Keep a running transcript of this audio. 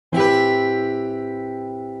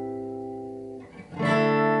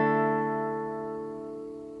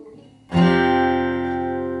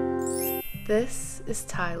This is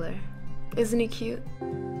Tyler. Isn't he cute?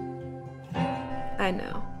 I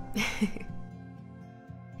know.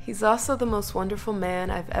 He's also the most wonderful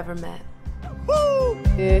man I've ever met. Woo!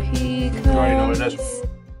 Here he comes. You already know what it is.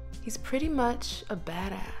 He's pretty much a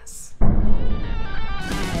badass.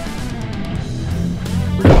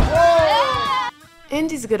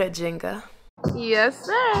 And he's good at Jenga. Yes,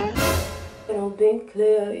 sir. It'll be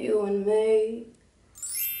clear, you and me.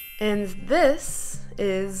 And this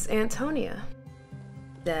is Antonia.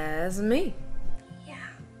 That's me. Yeah.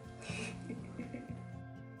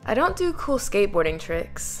 I don't do cool skateboarding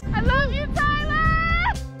tricks. I love you,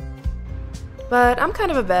 Tyler! But I'm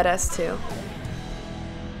kind of a badass too.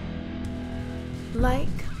 Like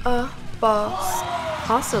a boss.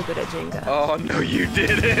 Also good at Jenga. Oh, no, you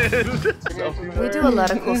didn't. We do a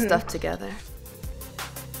lot of cool stuff together.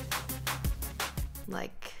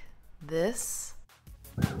 Like this.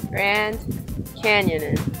 Grand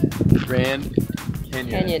Canyoning. Grand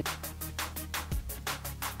Canyon.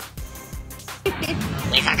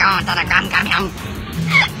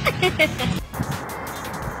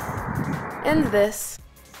 And this.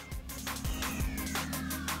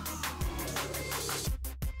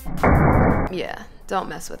 Yeah, don't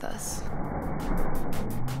mess with us.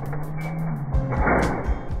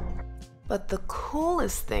 But the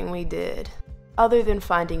coolest thing we did, other than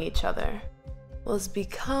finding each other, was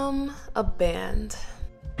become a band.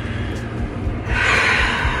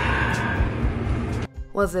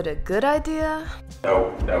 Was it a good idea?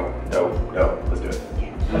 No. Let's do it.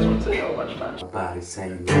 I just want to say no a bunch of times. Body's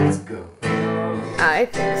saying let's go. I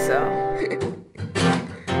think so.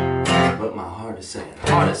 But my heart is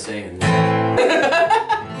saying no.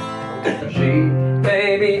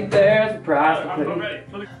 Baby, there's a prize to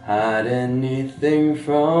pay. Hide anything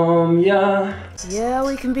from ya. Yeah,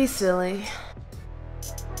 we can be silly.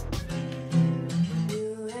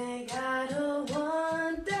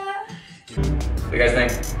 What do you guys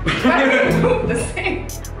think? The same.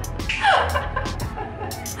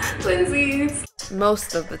 Twinsies.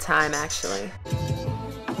 Most of the time, actually.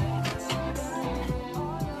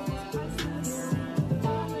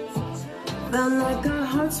 Felt like our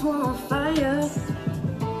hearts were on fire.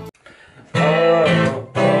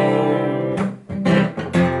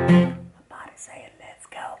 Saying let's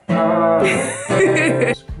go.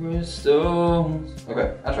 Crystals. Okay,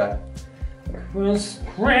 I'll try.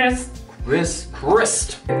 Crest.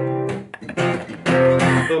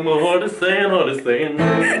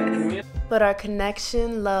 But our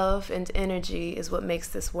connection, love, and energy is what makes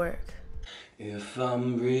this work. If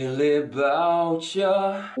I'm really about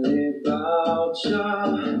ya, there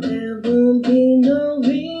won't be no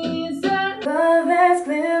reason. Love as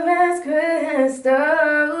clear as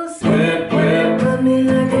crystals. Whip, Put me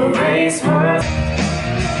like a racehorse.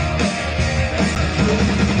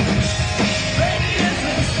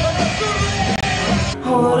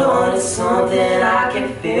 Hold on to something, I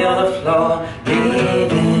can feel the floor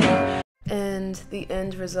leaving. And the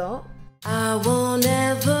end result? I won't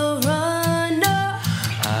ever run, no.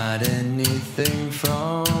 Hide anything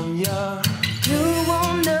from ya. You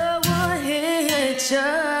won't know what hit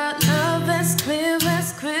ya. Love as clear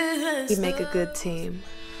as crystals. We make a good team.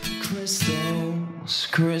 Crystals.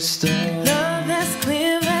 Love as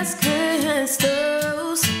clear as crystals.